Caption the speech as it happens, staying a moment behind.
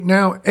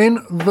Now,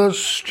 in the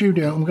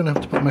studio, I'm going to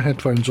have to put my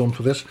headphones on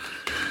for this.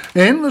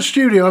 In the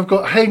studio, I've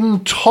got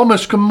Hayden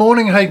Thomas. Good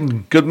morning,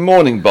 Hayden. Good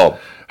morning, Bob.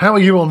 How are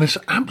you on this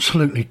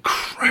absolutely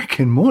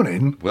cracking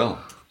morning?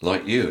 Well,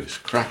 like you, it's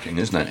cracking,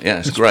 isn't it? Yeah,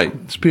 it's great.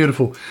 It's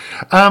beautiful.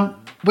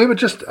 We were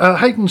just,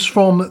 Hayden's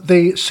from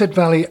the Sid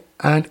Valley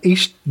and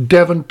East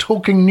Devon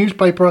Talking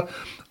Newspaper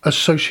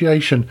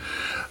Association.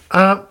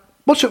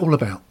 What's it all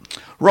about?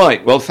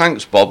 Right, well,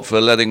 thanks, Bob, for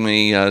letting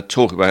me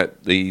talk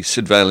about the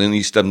Sid Valley and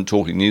East Devon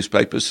Talking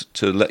Newspapers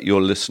to let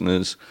your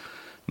listeners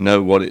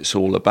know what it's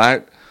all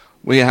about.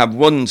 We have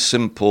one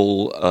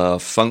simple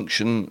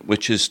function,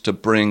 which is to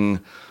bring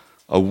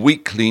a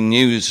weekly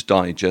news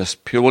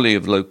digest, purely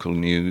of local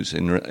news,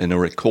 in a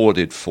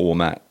recorded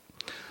format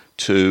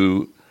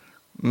to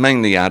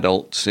mainly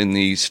adults in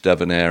the East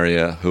Devon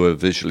area who are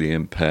visually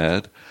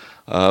impaired.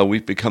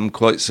 We've become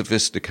quite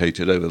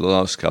sophisticated over the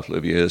last couple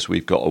of years.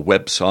 We've got a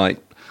website,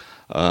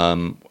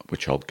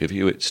 which I'll give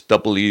you. It's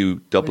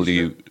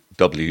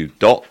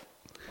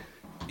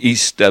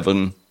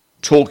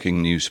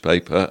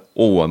www.eastdevontalkingnewspaper,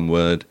 all one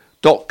word,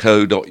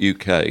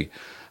 .co.uk.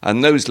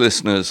 And those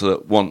listeners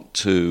that want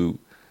to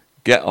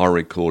get our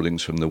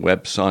recordings from the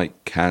website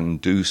can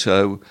do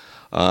so.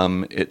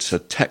 It's a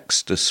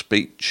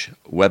text-to-speech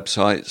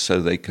website, so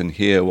they can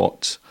hear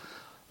what's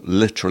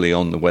literally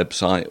on the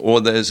website, or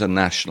there's a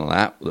national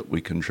app that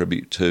we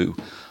contribute to.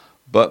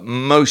 But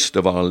most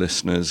of our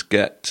listeners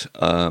get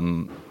a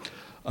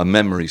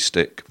memory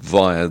stick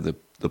via the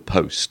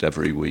post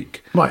every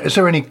week. Right, is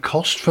there any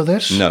cost for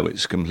this? No,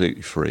 it's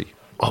completely free.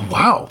 Oh,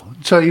 wow.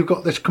 So you've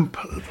got this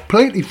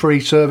completely free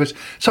service.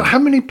 So how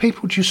many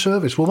people do you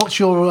service? Well, what's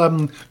your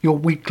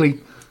weekly...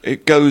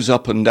 It goes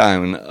up and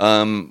down.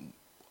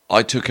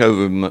 I took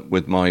over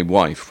with my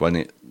wife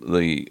when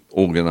the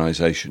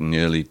organisation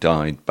nearly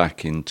died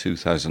back in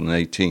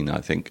 2018,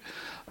 I think.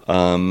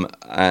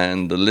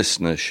 And the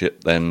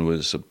listenership then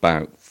was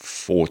about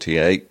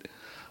 48.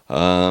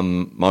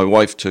 My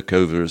wife took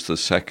over as the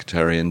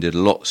secretary and did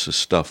lots of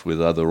stuff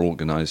with other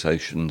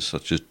organisations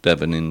such as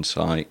Devon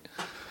Insight,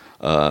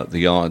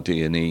 the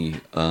RD&E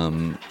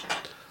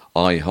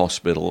Eye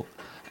Hospital,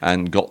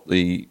 and got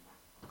the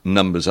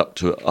numbers up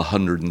to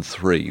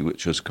 103,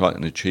 which was quite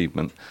an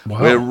achievement. Wow.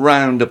 We're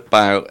around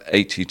about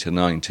 80 to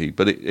 90,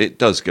 but it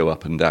does go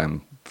up and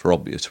down for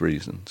obvious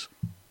reasons.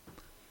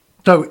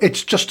 So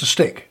it's just a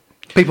stick.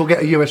 People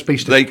get a USB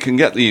stick. They can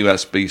get the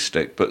USB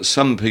stick, but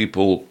some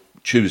people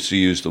choose to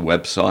use the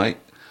website.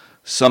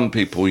 Some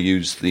people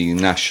use the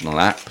national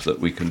app that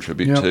we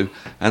contribute to,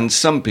 and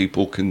some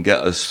people can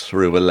get us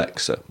through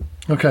Alexa.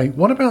 Okay,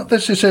 what about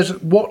this? It says,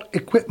 what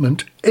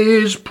equipment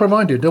is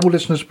provided? All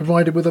listeners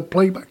provided with a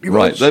playback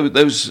device? Right,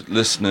 those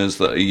listeners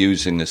that are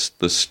using the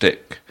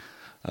stick,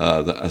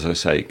 that, as I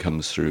say,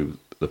 comes through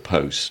the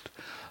post,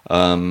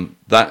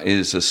 that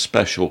is a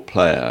special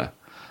player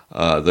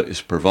that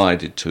is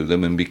provided to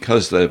them, and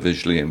because they're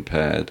visually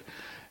impaired,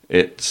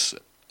 it's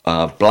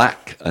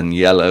black and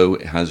yellow.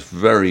 It has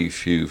very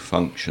few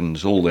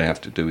functions. All they have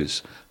to do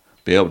is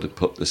be able to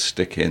put the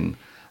stick in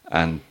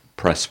and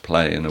press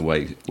play, and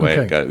away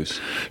it goes.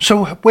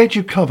 So where do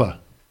you cover?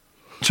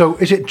 So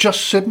is it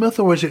just Sidmouth,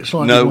 or is it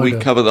slightly No, wider?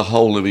 we cover the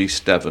whole of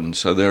East Devon.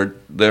 So there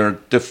are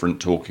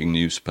different talking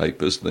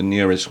newspapers. The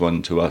nearest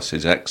one to us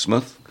is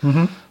Exmouth.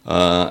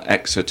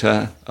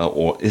 Exeter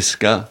or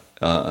Isca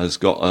has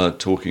got a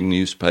talking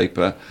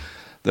newspaper.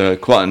 There are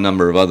quite a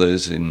number of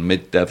others in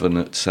Mid-Devon,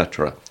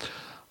 etc.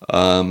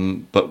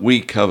 But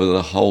we cover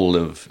the whole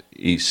of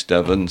East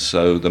Devon,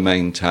 so the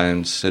main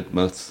towns,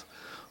 Sidmouth,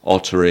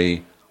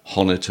 Ottery,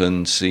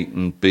 Honiton,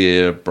 Seaton,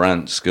 Beer,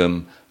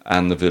 Branscombe,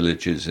 and the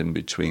villages in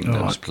between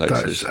those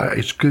places.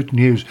 It's good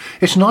news.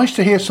 It's nice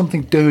to hear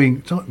something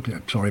doing...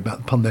 Sorry about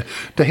the pun there.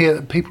 To hear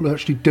that people are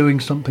actually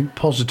doing something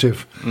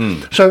positive.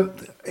 So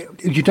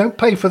you don't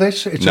pay for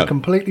this. It's a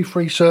completely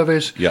free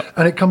service. Yep.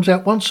 And it comes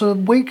out once a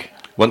week?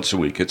 Once a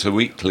week. It's a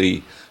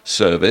weekly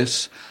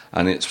service,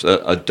 and it's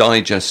a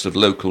digest of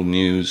local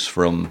news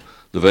from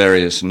the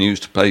various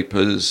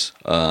newspapers,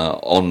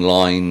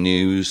 online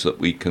news that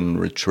we can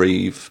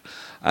retrieve.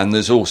 And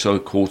there's also a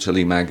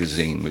quarterly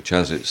magazine, which,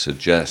 as it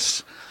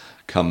suggests,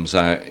 comes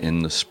out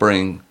in the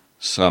spring,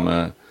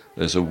 summer.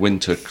 There's a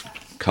winter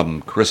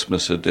come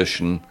Christmas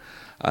edition,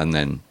 and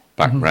then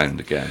back round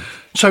again.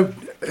 So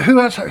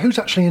who's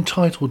actually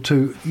entitled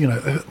to,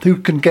 who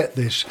can get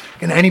this?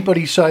 Can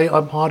anybody say,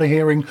 I'm hard of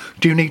hearing?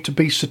 Do you need to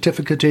be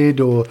certificated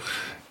or...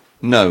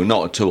 No,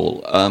 not at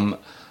all.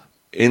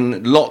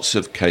 In lots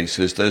of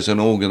cases, there's an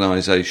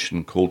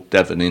organisation called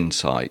Devon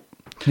Insight.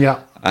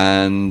 Yeah.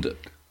 And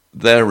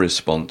their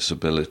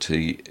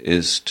responsibility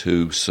is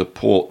to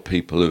support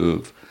people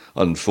who've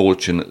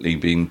unfortunately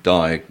been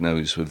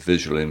diagnosed with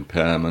visual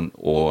impairment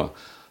or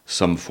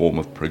some form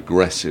of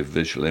progressive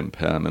visual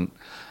impairment.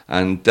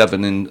 And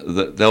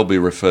they'll be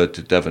referred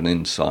to Devon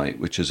Insight,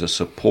 which is a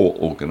support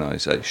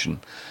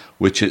organisation,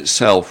 which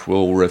itself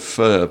will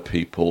refer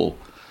people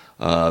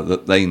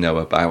that they know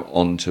about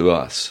onto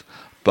us.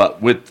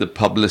 But with the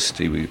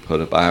publicity we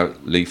put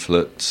about,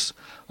 leaflets,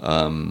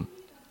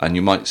 and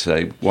you might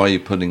say, why are you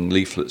putting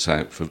leaflets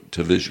out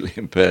to visually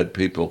impaired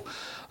people?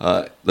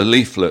 The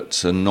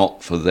leaflets are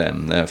not for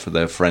them; they're for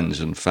their friends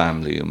and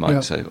family. You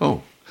might say,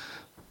 "Oh,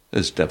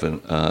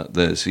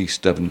 there's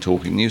East Devon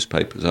Talking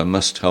Newspapers. I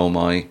must tell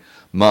my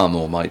mum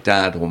or my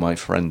dad or my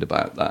friend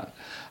about that."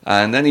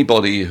 And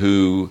anybody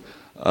who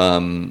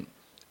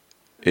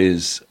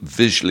is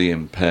visually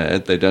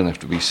impaired, they don't have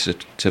to be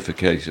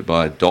certificated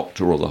by a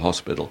doctor or the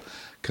hospital,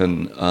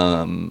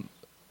 can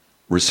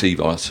receive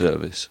our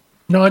service.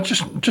 No, I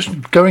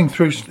just going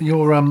through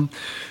your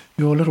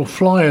little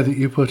flyer that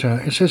you put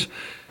out. It says,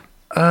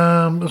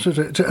 and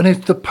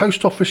the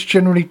post office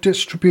generally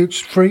distributes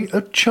free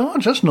of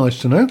charge. That's nice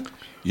to know.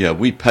 Yeah,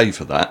 we pay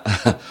for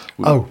that.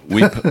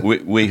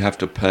 we have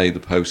to pay the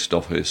post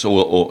office,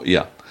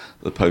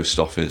 the post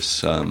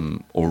office,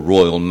 or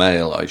Royal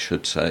Mail, I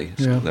should say.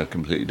 They're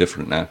completely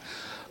different now.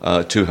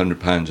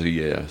 £200 a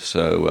year.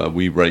 So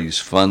we raise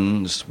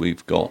funds.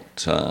 We've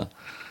got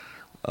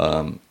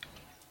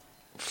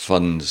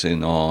funds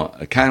in our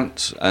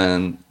accounts,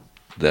 and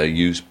they're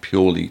used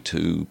purely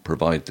to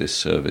provide this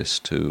service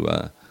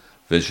to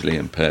visually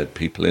impaired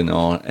people in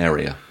our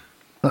area.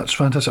 That's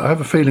fantastic. I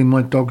have a feeling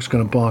my dog's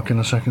going to bark in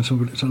a second. So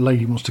a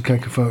lady wants to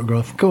take a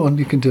photograph. Go on,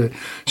 you can do it.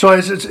 So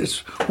it's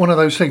one of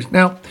those things.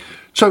 Now,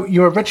 so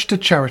you're a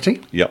registered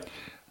charity. Yep.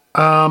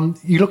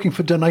 You looking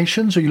for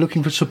donations? Are you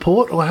looking for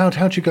support? Or how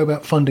do you go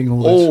about funding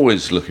all this?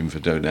 Always looking for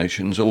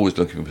donations, always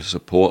looking for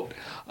support.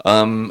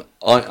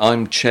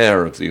 I'm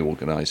chair of the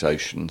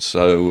organisation,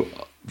 so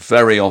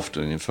very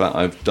often, in fact,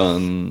 I've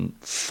done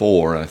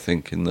 4, I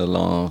think, in the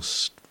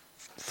last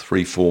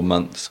 3-4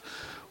 months.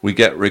 We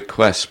get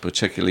requests,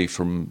 particularly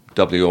from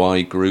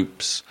WI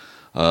groups,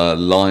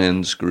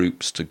 Lions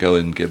groups, to go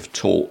and give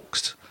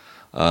talks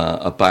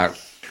about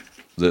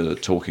the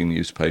Talking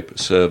Newspaper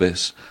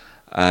service,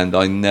 and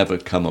I never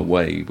come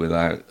away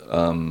without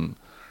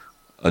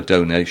a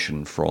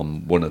donation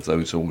from one of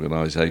those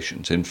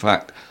organisations. In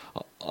fact,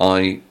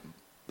 we're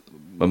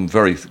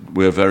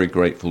very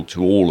grateful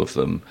to all of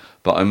them,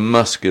 but I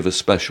must give a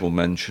special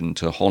mention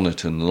to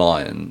Honiton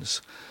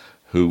Lions,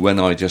 who, when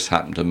I just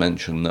happened to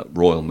mention that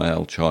Royal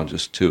Mail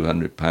charges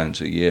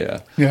 £200 a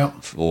year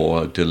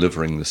for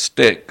delivering the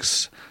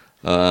sticks,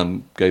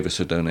 gave us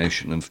a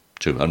donation of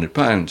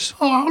 £200.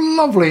 Oh, how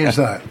lovely is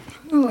that?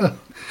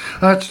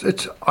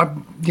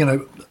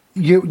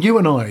 You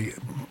and I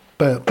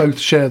both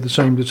share the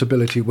same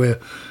disability where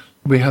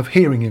we have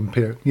hearing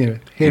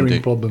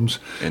Indeed. problems.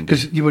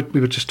 Because we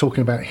were just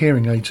talking about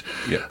hearing aids.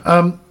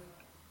 Yeah.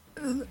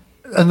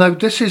 And though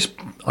this is,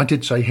 I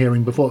did say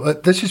hearing before,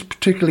 this is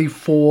particularly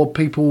for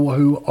people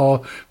who are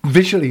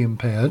visually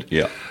impaired.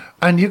 Yeah.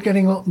 And you're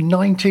getting up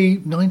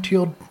 90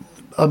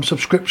 odd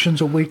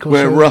subscriptions a week or so?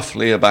 We're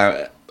roughly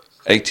about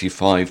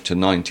 85 to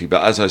 90,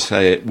 but as I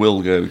say, it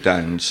will go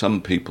down.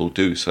 Some people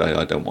do say,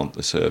 I don't want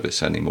the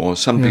service anymore.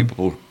 Some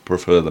people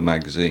prefer the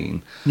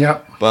magazine. Yeah.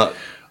 But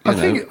I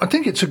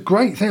think it's a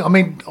great thing. I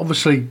mean,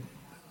 obviously,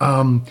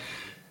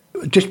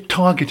 just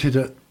targeted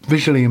at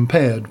visually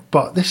impaired,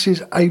 but this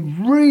is a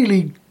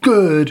really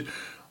good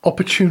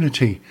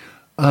opportunity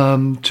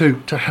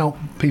to help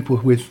people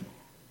with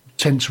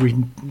sensory,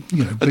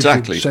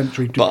 exactly.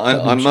 sensory.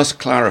 But I must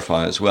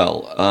clarify as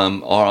well.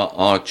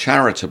 Our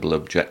charitable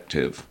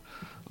objective,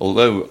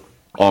 although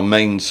our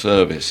main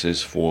service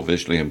is for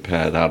visually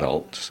impaired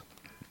adults,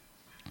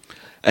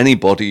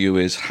 anybody who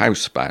is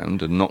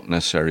housebound and not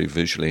necessarily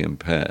visually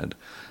impaired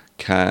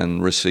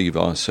can receive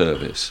our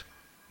service.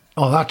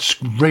 Oh, that's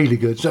really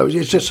good. So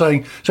it's just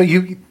saying, so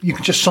you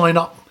can just sign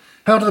up.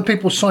 How do the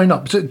people sign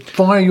up? Is it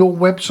via your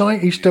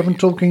website, East Devon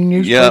Talking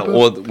Newspaper? Yeah,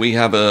 or we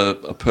have a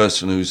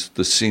person who's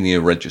the senior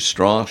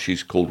registrar.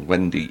 She's called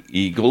Wendy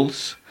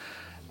Eagles,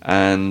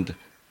 and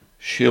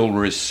she'll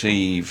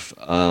receive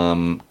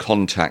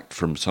contact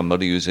from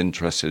somebody who's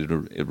interested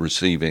in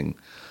receiving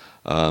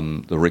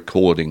the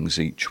recordings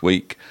each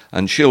week,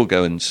 and she'll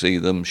go and see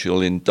them.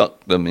 She'll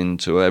induct them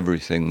into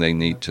everything they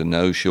need to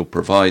know. She'll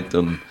provide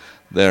them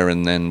there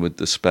and then with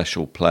the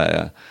special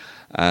player,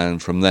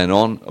 and from then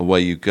on,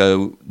 away you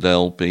go.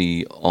 They'll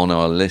be on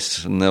our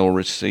list and they'll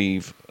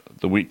receive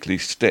the weekly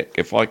stick.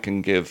 If I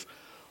can give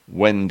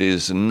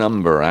Wendy's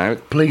number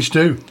out. Please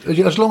do,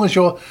 as long as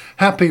you're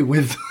happy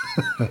with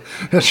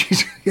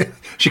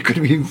she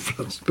could be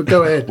influenced, but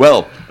go ahead.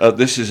 Well,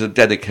 this is a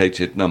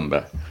dedicated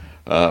number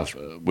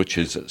which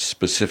is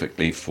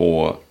specifically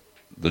for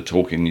the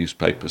Talking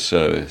Newspaper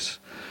service.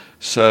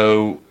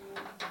 So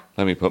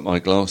let me put my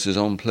glasses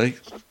on, please.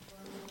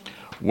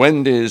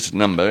 Wendy's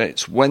number,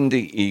 it's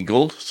Wendy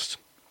Eagles.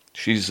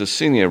 She's the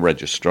senior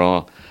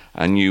registrar,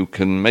 and you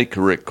can make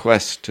a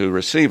request to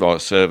receive our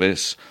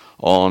service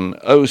on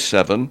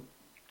 07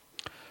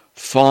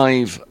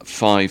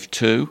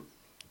 552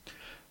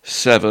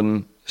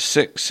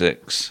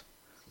 766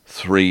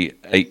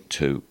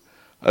 382.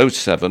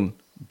 07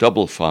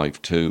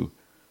 552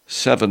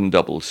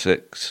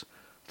 766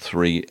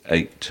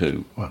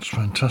 382. That's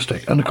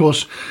fantastic. And of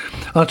course,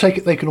 I take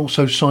it they can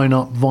also sign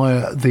up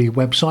via the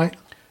website.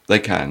 They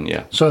can,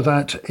 yeah. So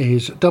that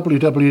is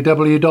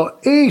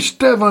www.East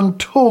Devon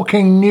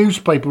Talking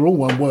Newspaper, all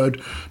one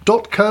word,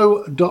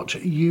 .co.uk.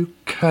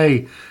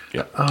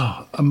 Yeah.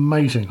 Oh,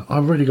 amazing. I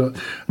really got...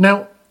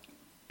 Now,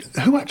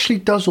 who actually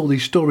does all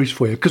these stories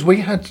for you? Because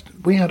we had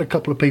a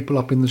couple of people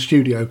up in the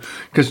studio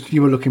because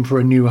you were looking for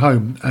a new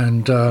home,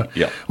 and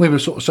we were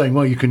sort of saying,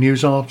 well, you can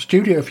use our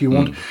studio if you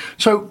want.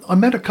 So I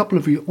met a couple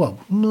of you. Well,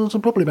 there's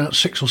probably about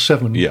 6 or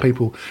 7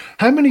 people.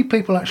 How many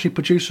people actually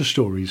produce the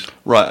stories?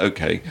 Right.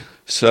 Okay.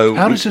 So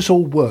how does this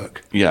all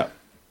work? Yeah,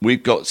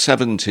 we've got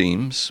 7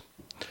 teams,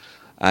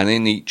 and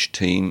in each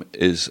team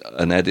is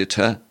an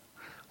editor,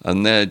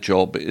 and their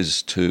job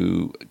is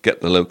to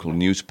get the local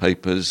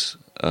newspapers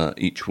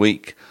each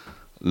week,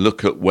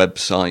 look at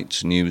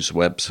websites, news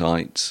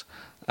websites,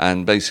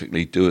 and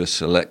basically do a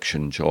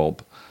selection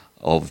job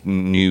of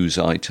news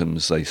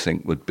items they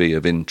think would be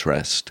of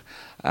interest,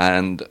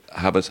 and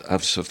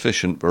have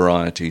sufficient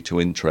variety to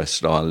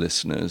interest our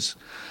listeners.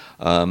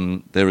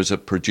 There is a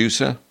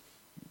producer,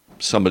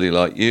 somebody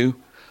like you,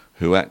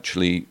 who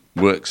actually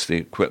works the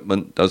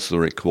equipment, does the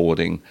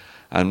recording,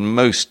 and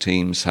most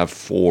teams have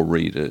 4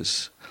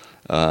 readers,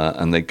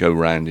 and they go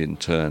round in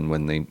turn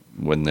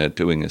when they're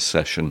doing a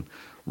session,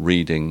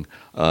 reading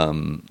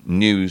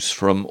news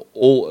from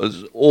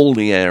all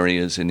the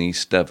areas in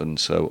East Devon.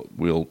 So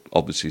we'll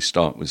obviously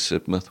start with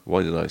Sidmouth.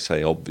 Why did I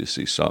say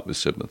obviously start with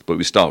Sidmouth? But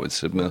we start with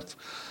Sidmouth.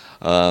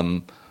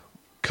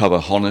 Cover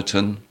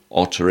Honiton,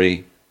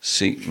 Ottery,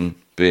 Seaton,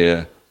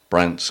 Beer,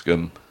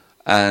 Branscombe,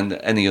 and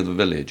any of the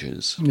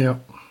villages. Yeah.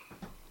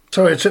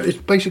 So it's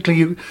basically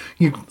you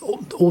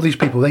all these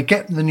people, they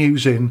get the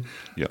news in,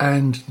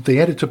 and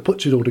the editor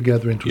puts it all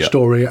together into a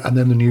story, and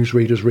then the news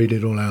readers read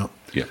it all out.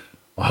 Yeah.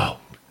 Wow,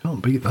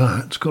 can't beat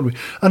that. It's got to be,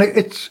 and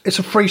it's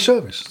a free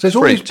service. There's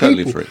all free, these people.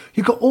 Totally free.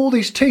 You've got all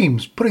these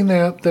teams putting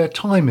their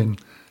time in.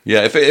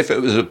 Yeah, if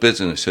it was a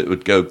business, it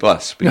would go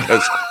bust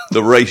because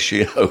the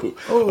ratio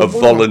of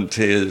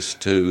volunteers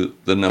to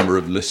the number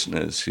of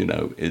listeners,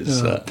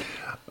 is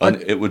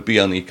it would be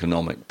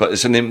uneconomic. But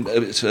it's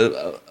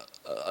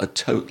a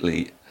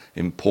totally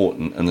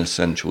important and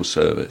essential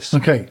service.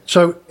 Okay,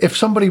 so if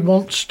somebody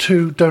wants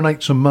to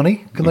donate some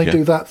money, can they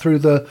do that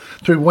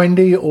through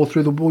Wendy or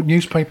through the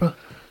newspaper?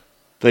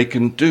 They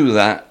can do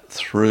that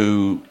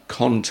through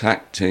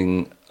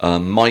contacting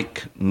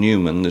Mike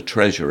Newman, the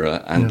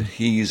treasurer, and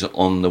he's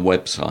on the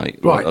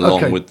website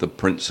along with the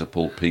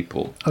principal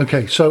people.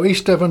 Okay, so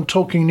East Devon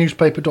Talking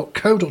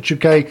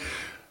Newspaper.co.uk.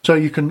 So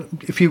you can,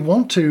 if you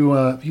want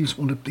to, you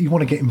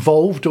want to get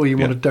involved or you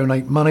want to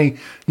donate money,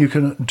 you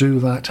can do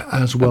that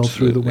as well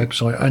through the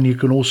website. And you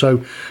can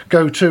also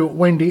go to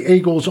Wendy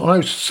Eagles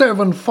on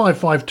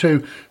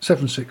 07552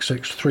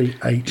 766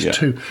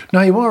 382.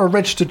 Now, you are a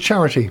registered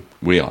charity.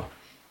 We are.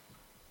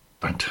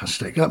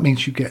 Fantastic. That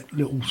means you get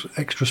little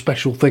extra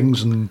special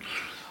things and...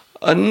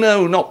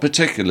 no, not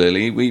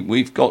particularly.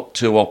 We've got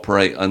to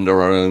operate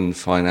under our own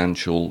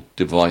financial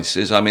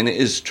devices. I mean, it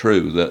is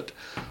true that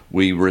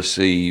we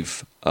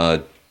receive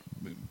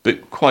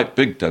quite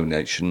big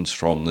donations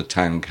from the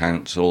town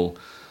council,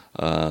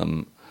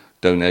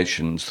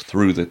 donations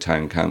through the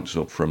town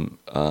council from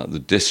the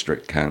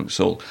district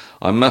council.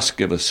 I must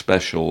give a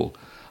special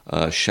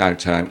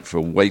shout out for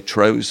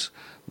Waitrose.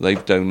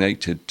 They've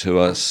donated to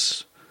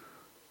us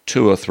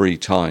 2 or 3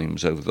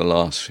 times over the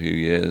last few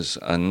years,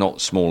 and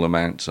not small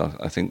amounts.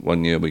 I think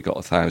one year we got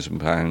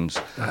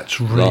 £1,000. That's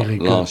really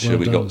good. Last year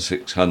we got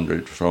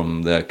 600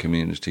 from their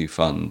community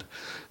fund.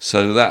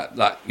 So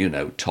that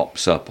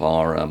tops up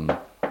our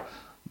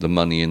the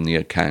money in the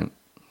account.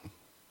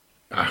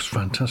 That's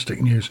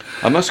fantastic news.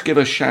 I must give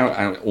a shout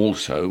out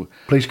also.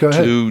 Please go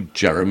ahead. To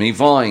Jeremy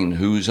Vine,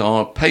 who's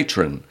our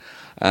patron.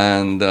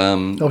 And I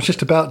was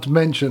just about to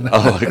mention that.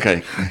 Oh,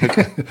 okay.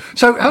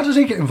 So how does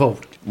he get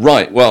involved?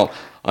 Right, well,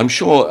 I'm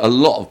sure a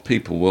lot of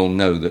people will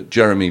know that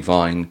Jeremy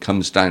Vine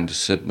comes down to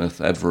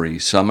Sidmouth every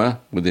summer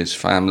with his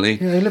family.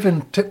 Yeah, they live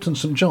in Tipton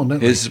St John, don't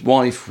they? His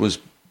wife was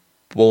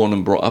born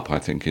and brought up, I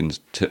think, in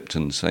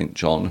Tipton St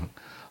John.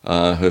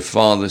 Her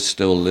father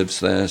still lives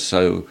there,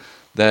 so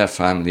their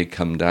family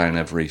come down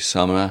every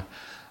summer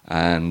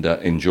and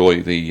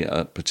enjoy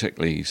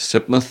particularly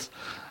Sidmouth,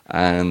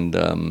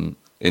 and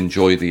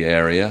enjoy the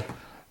area.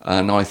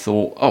 And I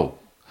thought,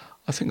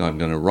 I think I'm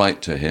going to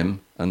write to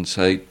him and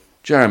say,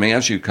 Jeremy,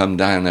 as you come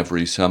down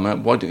every summer,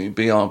 why don't you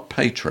be our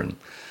patron?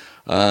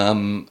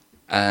 And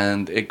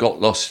it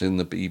got lost in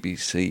the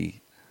BBC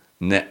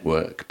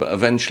network, but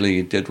eventually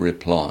he did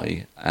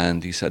reply,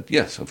 and he said,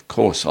 yes, of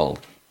course I'll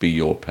be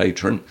your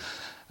patron.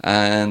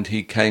 And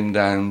he came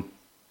down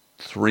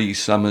 3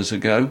 summers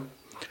ago,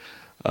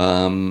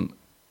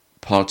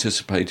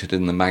 participated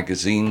in the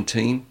magazine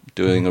team,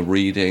 doing a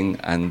reading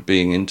and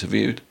being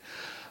interviewed.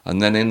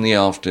 And then in the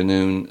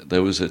afternoon,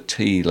 there was a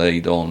tea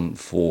laid on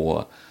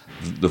for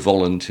the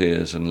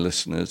volunteers and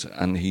listeners,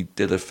 and he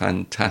did a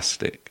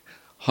fantastic,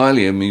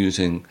 highly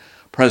amusing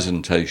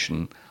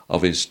presentation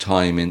of his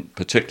time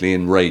particularly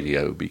in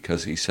radio,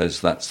 because he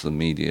says that's the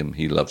medium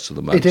he loves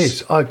the most. It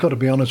is. I've got to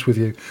be honest with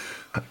you.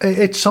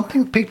 It's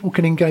something people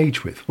can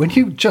engage with. When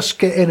you just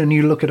get in and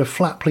you look at a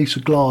flat piece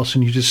of glass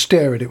and you just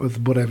stare at it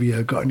with whatever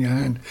you've got in your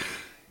hand,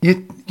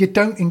 you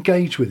don't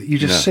engage with it. You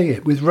just see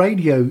it. With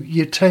radio,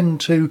 you tend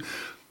to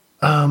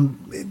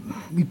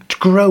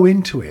grow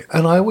into it.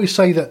 And I always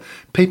say that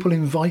people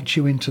invite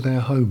you into their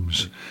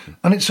homes,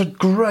 and it's a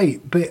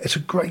great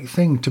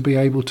thing to be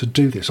able to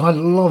do this. I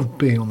love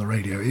being on the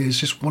radio. It's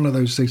just one of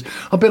those things.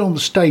 I've been on the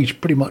stage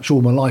pretty much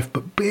all my life,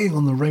 but being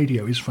on the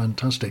radio is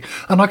fantastic,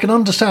 and I can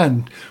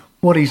understand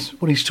what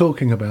he's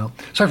talking about.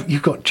 So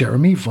you've got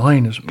Jeremy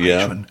Vine as a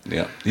patron.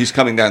 Yeah, he's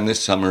coming down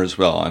this summer as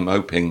well. I'm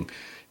hoping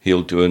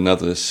he'll do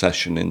another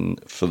session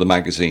for the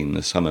magazine,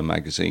 the summer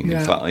magazine.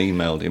 In fact, I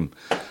emailed him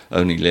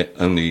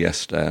only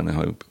yesterday, and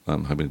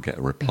I'm hoping to get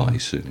a reply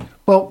soon.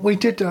 Well, we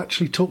did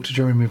actually talk to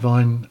Jeremy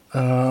Vine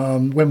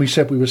when we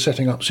said we were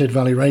setting up Sid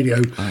Valley Radio.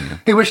 Oh, yeah.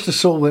 He wished to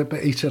solve it,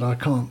 but he said, I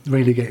can't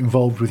really get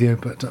involved with you,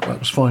 but that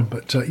was fine.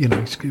 But,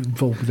 he's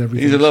involved with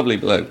everything. He's a lovely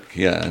bloke,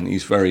 and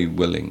he's very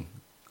willing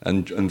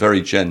and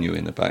very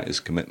genuine about his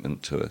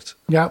commitment to it.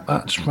 Yeah,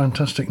 that's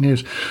fantastic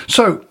news.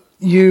 So,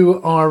 you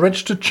are a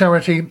registered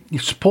charity.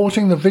 You're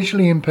supporting the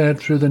visually impaired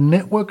through the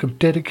network of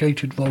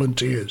dedicated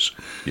volunteers.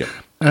 Yeah.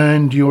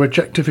 And your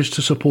objective is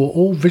to support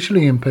all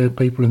visually impaired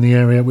people in the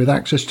area with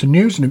access to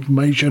news and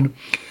information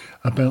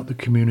about the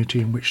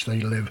community in which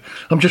they live.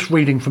 I'm just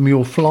reading from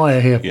your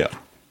flyer here. Yeah.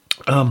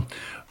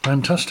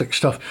 Fantastic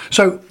stuff.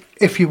 So,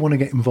 if you want to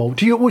get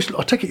involved,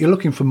 I take it you're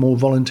looking for more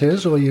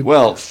volunteers, or you?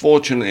 Well,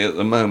 fortunately at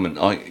the moment,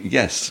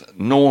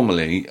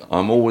 normally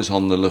I'm always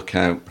on the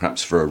lookout,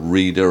 perhaps for a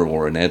reader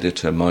or an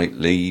editor might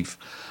leave.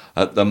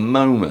 At the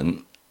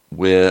moment,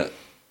 we're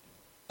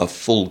a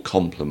full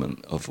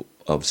complement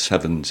of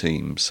 7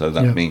 teams, so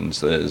that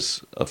means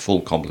there's a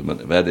full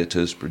complement of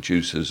editors,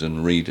 producers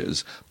and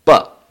readers.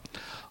 But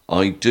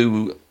I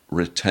do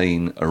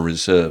retain a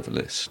reserve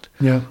list.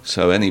 Yeah.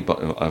 So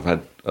anybody, I've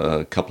had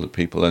a couple of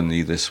people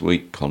only this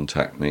week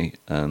contact me,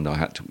 and I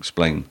had to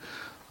explain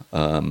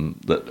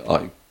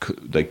that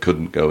they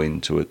couldn't go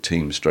into a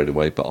team straight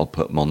away, but I'll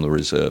put them on the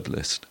reserve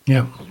list.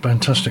 Yeah,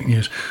 fantastic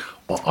news.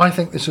 Well, I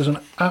think this is an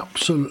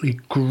absolutely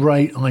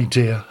great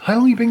idea. How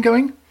long have you been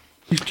going?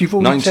 You've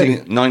already said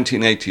it.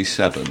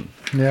 1987.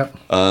 Yeah.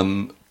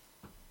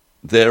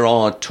 There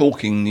are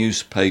talking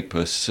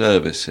newspaper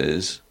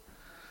services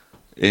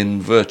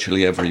in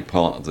virtually every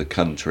part of the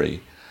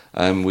country,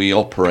 and we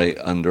operate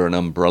under an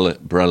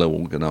umbrella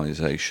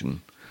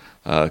organisation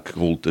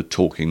called the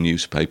Talking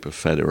Newspaper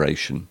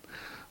Federation,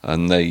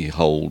 and they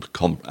hold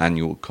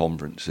annual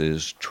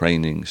conferences,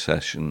 training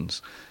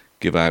sessions,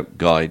 give out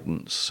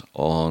guidance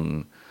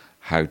on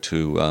how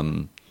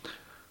to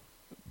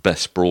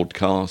best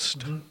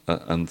broadcast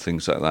and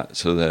things like that.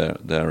 So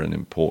they're an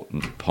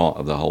important part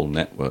of the whole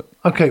network.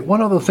 Okay,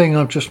 one other thing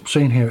I've just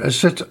seen here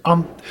is that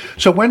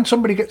so when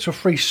somebody gets a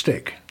free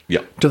stick,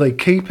 do they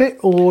keep it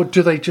or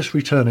do they just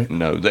return it?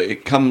 No,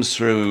 it comes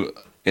through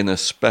in a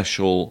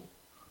special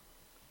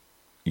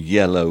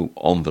yellow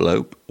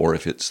envelope, or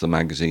if it's the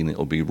magazine,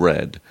 it'll be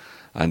red,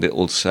 and it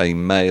will say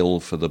 "Mail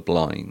for the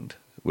Blind,"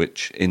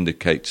 which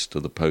indicates to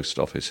the post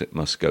office it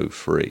must go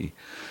free.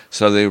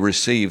 So they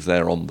receive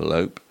their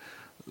envelope,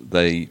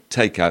 they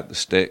take out the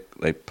stick,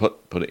 they put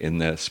it in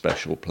their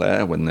special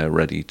player when they're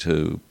ready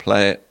to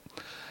play it,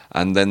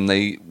 and then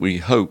we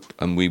hope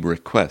and we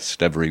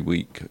request every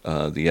week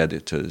the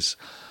editors,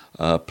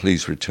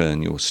 please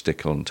return your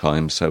stick on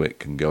time so it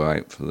can go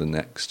out for the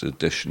next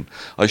edition.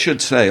 I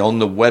should say, on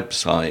the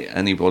website,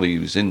 anybody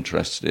who's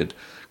interested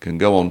can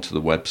go onto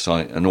the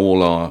website, and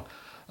all our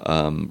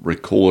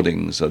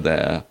recordings are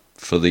there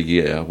for the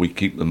year. We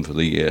keep them for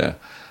the year.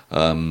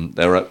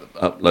 They're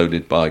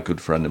uploaded by a good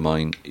friend of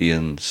mine,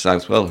 Ian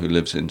Southwell, who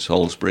lives in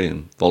Salisbury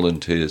and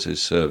volunteers his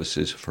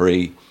services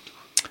free.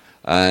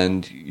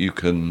 And you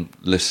can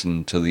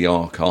listen to the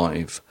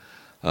archive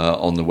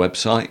on the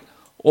website.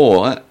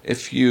 Or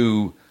if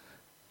you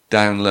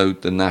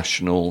download the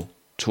National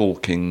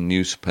Talking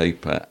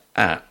Newspaper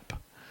app,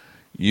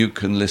 you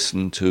can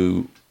listen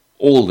to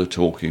all the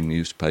talking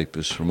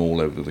newspapers from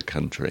all over the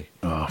country.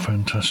 Oh,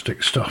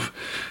 fantastic stuff.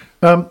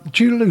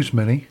 Do you lose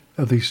many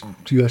of these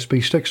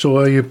USB sticks,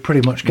 or are you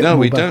pretty much getting them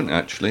all back? No, we don't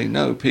actually.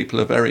 No, people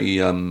are very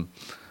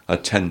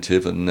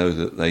attentive and know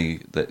that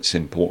it's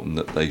important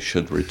that they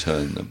should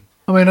return them.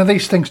 I mean,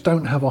 these things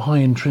don't have a high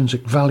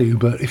intrinsic value,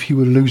 but if you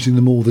were losing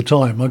them all the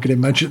time, I could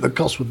imagine the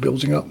cost was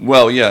building up.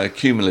 Well, yeah,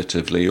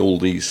 cumulatively, all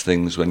these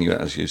things, when you,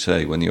 as you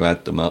say, when you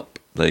add them up,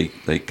 they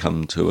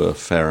come to a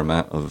fair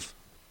amount of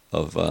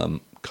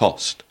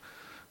cost.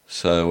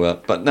 So,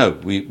 but no,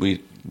 we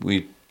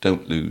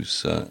don't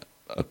lose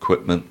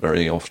equipment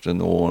very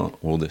often,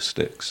 or the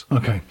sticks.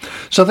 Okay,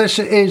 so this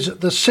is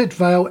the Sid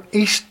Vale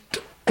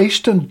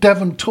Eastern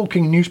Devon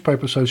Talking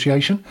Newspaper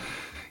Association.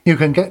 You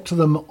can get to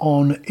them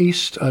on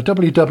www.East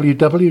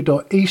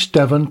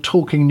Devon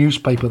Talking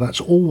Newspaper.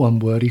 That's all one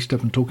word, East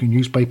Devon Talking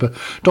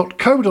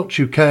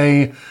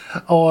Newspaper.co.uk,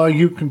 or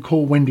you can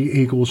call Wendy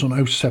Eagles on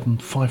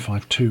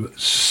 07552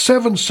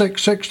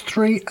 766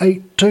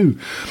 382.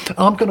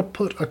 I'm going to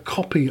put a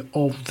copy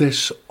of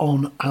this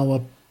on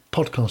our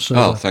podcast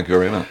server. Oh, thank you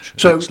very much.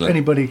 So Excellent.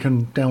 anybody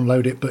can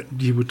download it, but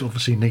you would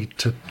obviously need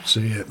to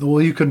see it.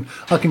 Or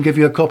I can give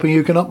you a copy.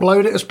 You can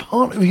upload it as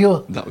part of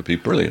your. That would be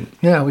brilliant.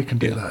 Yeah, we can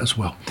do that as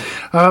well.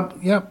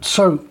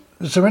 So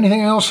is there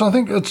anything else? I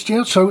think it's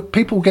So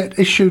people get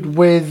issued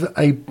with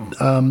a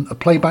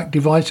playback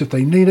device if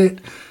they need it,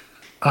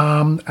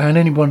 and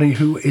anybody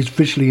who is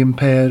visually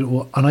impaired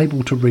or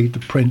unable to read the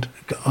print.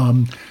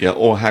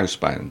 Or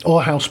housebound.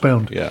 Or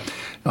housebound. Yeah.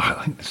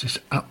 I think this is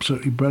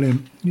absolutely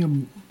brilliant.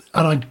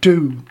 And I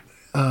do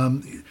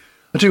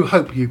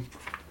hope you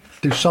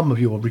do some of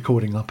your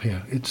recording up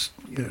here. It's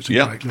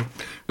a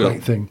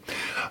great thing.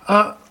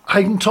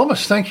 Hayden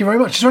Thomas, thank you very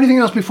much. Is there anything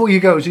else before you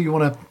go? Do you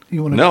want to?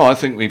 No, I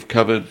think we've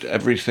covered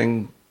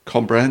everything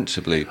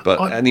comprehensively.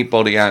 But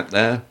anybody out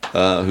there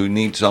who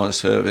needs our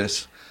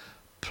service,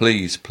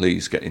 please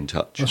get in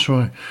touch. That's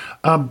right.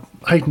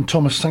 Hayden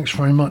Thomas, thanks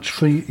very much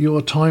for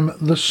your time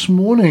this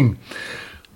morning.